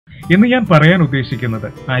ഇന്ന് ഞാൻ പറയാൻ ഉദ്ദേശിക്കുന്നത്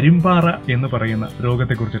അരിമ്പാറ എന്ന് പറയുന്ന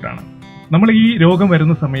രോഗത്തെക്കുറിച്ചിട്ടാണ്. നമ്മൾ ഈ രോഗം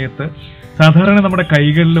വരുന്ന സമയത്ത് സാധാരണ നമ്മുടെ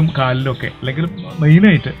കൈകളിലും കാലിലൊക്കെ അല്ലെങ്കിൽ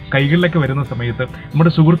മെയിനായിട്ട് കൈകളിലൊക്കെ വരുന്ന സമയത്ത്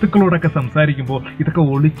നമ്മുടെ സുഹൃത്തുക്കളോടൊക്കെ സംസാരിക്കുമ്പോൾ ഇതൊക്കെ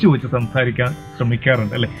ഒളിച്ചു വെച്ച് സംസാരിക്കാൻ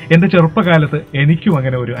ശ്രമിക്കാറുണ്ട് അല്ലേ? എൻ്റെ ചെറുപ്പകാലത്ത് എനിക്കും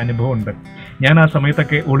അങ്ങനെ ഒരു അനുഭവം ഉണ്ട്. ഞാൻ ആ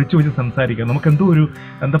സമയത്തൊക്കെ ഒളിച്ചു വെച്ച് സംസാരിക്കുക നമുക്കെന്തോ ഒരു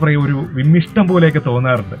എന്താ പറയുക ഒരു വിമ്മിഷ്ടം പോലെയൊക്കെ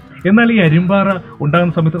തോന്നാറുണ്ട്. എന്നാൽ ഈ അരിമ്പാറ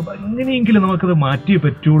ഉണ്ടാകുന്ന സമയത്ത് എങ്ങനെയെങ്കിലും നമുക്കത് മാറ്റിയേ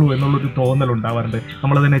പറ്റുള്ളൂ എന്നുള്ളൊരു തോന്നൽ ഉണ്ടാവാറുണ്ട്.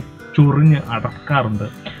 നമ്മളതിനെ ചൊറിഞ്ഞ് അടക്കാറുണ്ട്,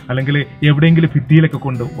 അല്ലെങ്കിൽ എവിടെയെങ്കിലും ഭിത്തിയിലൊക്കെ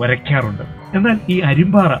കൊണ്ട് വരയ്ക്കാറുണ്ട്. എന്നാൽ ഈ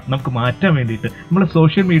അരിമ്പാറ നമുക്ക് മാറ്റാൻ വേണ്ടിയിട്ട് നമ്മൾ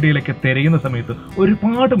സോഷ്യൽ മീഡിയയിലൊക്കെ തിരയുന്ന സമയത്ത്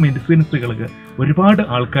ഒരുപാട് മെഡിസിൻസുകൾക്ക് ഒരുപാട്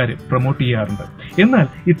ആൾക്കാർ പ്രൊമോട്ട് ചെയ്യാറുണ്ട്. എന്നാൽ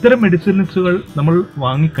ഇത്തരം മെഡിസിൻസുകൾ നമ്മൾ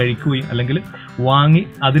വാങ്ങി കഴിക്കുകയും അല്ലെങ്കിൽ വാങ്ങി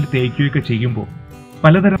അതിൽ തേക്കുകയൊക്കെ ചെയ്യുമ്പോൾ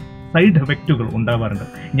പലതരം സൈഡ് എഫക്റ്റുകൾ ഉണ്ടാവാറുണ്ട്.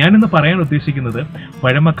 ഞാനിന്ന് പറയാൻ ഉദ്ദേശിക്കുന്നത്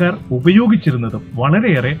പഴമക്കാർ ഉപയോഗിച്ചിരുന്നതും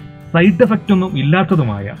വളരെയേറെ സൈഡ് എഫക്റ്റ് ഒന്നും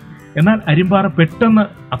ഇല്ലാത്തതുമായ എന്നാൽ അരിമ്പാറ പെട്ടെന്ന്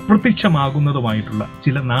അപ്രത്യക്ഷമാകുന്നതുമായിട്ടുള്ള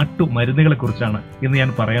ചില നാട്ടുമരുന്നുകളെ കുറിച്ചാണ് ഇന്ന് ഞാൻ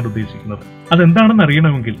പറയാൻ ഉദ്ദേശിക്കുന്നത്. അതെന്താണെന്ന്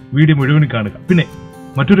അറിയണമെങ്കിൽ വീഡിയോ മുഴുവൻ കാണുക. പിന്നെ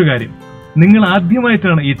മറ്റൊരു കാര്യം, നിങ്ങൾ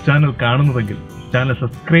ആദ്യമായിട്ടാണ് ഈ ചാനൽ കാണുന്നതെങ്കിൽ ചാനൽ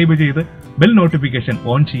സബ്സ്ക്രൈബ് ചെയ്ത് ബെൽ നോട്ടിഫിക്കേഷൻ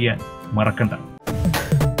ഓൺ ചെയ്യാൻ മറക്കണ്ട.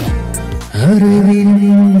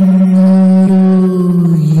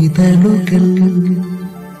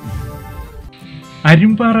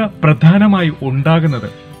 അരിമ്പാറ പ്രധാനമായി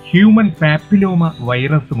ഉണ്ടാകുന്നത് ഹ്യൂമൻ പാപ്പിലോമ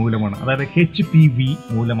വൈറസ് മൂലമാണ്, അതായത് HPV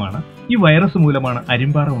മൂലമാണ്. ഈ വൈറസ് മൂലമാണ്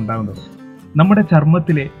അരിമ്പാറ ഉണ്ടാകുന്നത്. നമ്മുടെ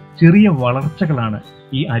ചർമ്മത്തിലെ ചെറിയ വളർച്ചകളാണ്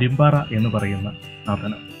ഈ അരിമ്പാറ എന്ന് പറയുന്ന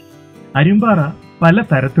സാധനം. അരിമ്പാറ പല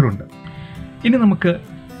തരത്തിലുണ്ട്. ഇനി നമുക്ക്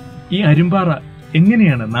ഈ അരിമ്പാറ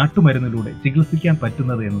എങ്ങനെയാണ് നാട്ടുമരുന്നിലൂടെ ചികിത്സിക്കാൻ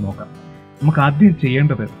പറ്റുന്നത് എന്ന് നോക്കാം. നമുക്ക് ആദ്യം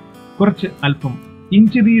ചെയ്യേണ്ടത് കുറച്ച് അല്പം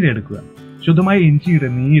ഇഞ്ചി നീര് എടുക്കുക. ശുദ്ധമായ ഇഞ്ചിയുടെ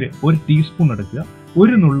നീര് 1 ടീസ്പൂൺ എടുക്കുക.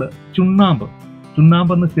 1 നുള്ള്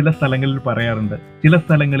ചുണ്ണാമ്പെന്ന് ചില സ്ഥലങ്ങളിൽ പറയാറുണ്ട്, ചില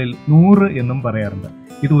സ്ഥലങ്ങളിൽ 100 എന്നും പറയാറുണ്ട്.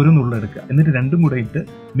 ഇത് 1 നുള്ള് എടുക്കുക. എന്നിട്ട് രണ്ടും കൂടെ ഇട്ട്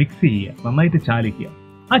മിക്സ് ചെയ്യുക, നന്നായിട്ട് ചാലിക്കുക.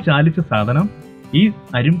 ആ ചാലിച്ച സാധനം ഈ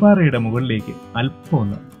അരിമ്പാറയുടെ മുകളിലേക്ക് അല്പം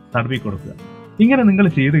ഒന്ന് തടവി കൊടുക്കുക. ഇങ്ങനെ നിങ്ങൾ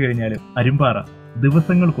ചെയ്തു കഴിഞ്ഞാൽ അരിമ്പാറ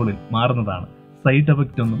ദിവസങ്ങൾക്കുള്ളിൽ മാറുന്നതാണ്. സൈഡ്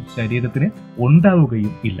എഫക്റ്റ് ഒന്നും ശരീരത്തിന്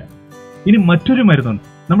ഉണ്ടാവുകയും ഇല്ല. ഇനി മറ്റൊരു മരുന്നുണ്ട്,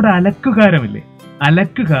 നമ്മുടെ അലക്കുകാരമില്ലേ,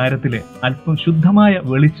 അലക്കുകാരത്തിൽ അല്പം ശുദ്ധമായ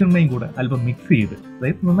വെളിച്ചെണ്ണയും കൂടെ അല്പം മിക്സ് ചെയ്ത്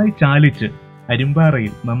അതായത് നന്നായി ചാലിച്ച്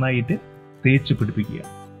അരിമ്പാറയിൽ നന്നായിട്ട് തേച്ച് പിടിപ്പിക്കുക.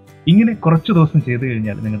 ഇങ്ങനെ കുറച്ചു ദിവസം ചെയ്തു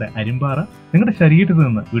കഴിഞ്ഞാൽ നിങ്ങളുടെ അരിമ്പാറ നിങ്ങളുടെ ശരീരത്തിൽ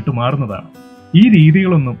നിന്ന് വിട്ടുമാറുന്നതാണ്. ഈ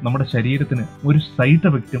രീതികളൊന്നും നമ്മുടെ ശരീരത്തിന് ഒരു സൈഡ്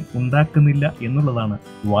എഫക്റ്റും ഉണ്ടാക്കുന്നില്ല എന്നുള്ളതാണ്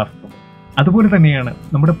വാസ്തവം. അതുപോലെ തന്നെയാണ്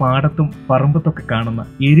നമ്മുടെ പാടത്തും പറമ്പത്തൊക്കെ കാണുന്ന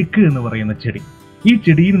എരിക്ക് എന്ന് പറയുന്ന ചെടി. ഈ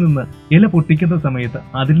ചെടിയിൽ നിന്ന് ഇല പൊട്ടിക്കുന്ന സമയത്ത്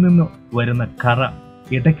അതിൽ നിന്ന് വരുന്ന കറ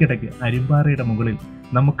ഇടയ്ക്കിടയ്ക്ക് അരിമ്പാറയുടെ മുകളിൽ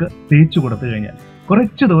നമുക്ക് തേച്ചു കൊടുത്തു കഴിഞ്ഞാൽ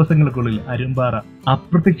കുറച്ച് ദിവസങ്ങൾക്കുള്ളിൽ അരിമ്പാറ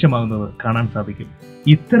അപ്രത്യക്ഷമാകുന്നത് കാണാൻ സാധിക്കും.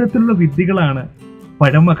 ഇത്തരത്തിലുള്ള വിദ്യകളാണ്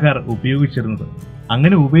പഴമക്കാർ ഉപയോഗിച്ചിരുന്നത്.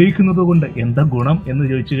 അങ്ങനെ ഉപയോഗിക്കുന്നത് കൊണ്ട് എന്താ ഗുണം എന്ന്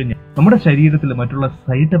ചോദിച്ചു കഴിഞ്ഞാൽ നമ്മുടെ ശരീരത്തിൽ മറ്റുള്ള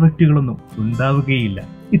സൈഡ് എഫക്റ്റുകളൊന്നും ഉണ്ടാവുകയില്ല.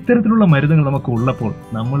 ഇത്തരത്തിലുള്ള മരുന്നുകൾ നമുക്ക് ഉള്ളപ്പോൾ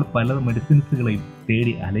നമ്മൾ പല മെഡിസിൻസുകളെയും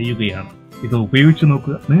തേടി അലയുകയാണ്. ഇത് ഉപയോഗിച്ചു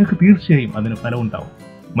നോക്കുക, നിങ്ങൾക്ക് തീർച്ചയായും അതിന് ഫലം ഉണ്ടാവും.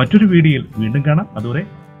 മറ്റൊരു വീഡിയോയിൽ വീണ്ടും കാണാം. അതുവരെ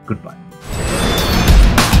ഗുഡ് ബൈ.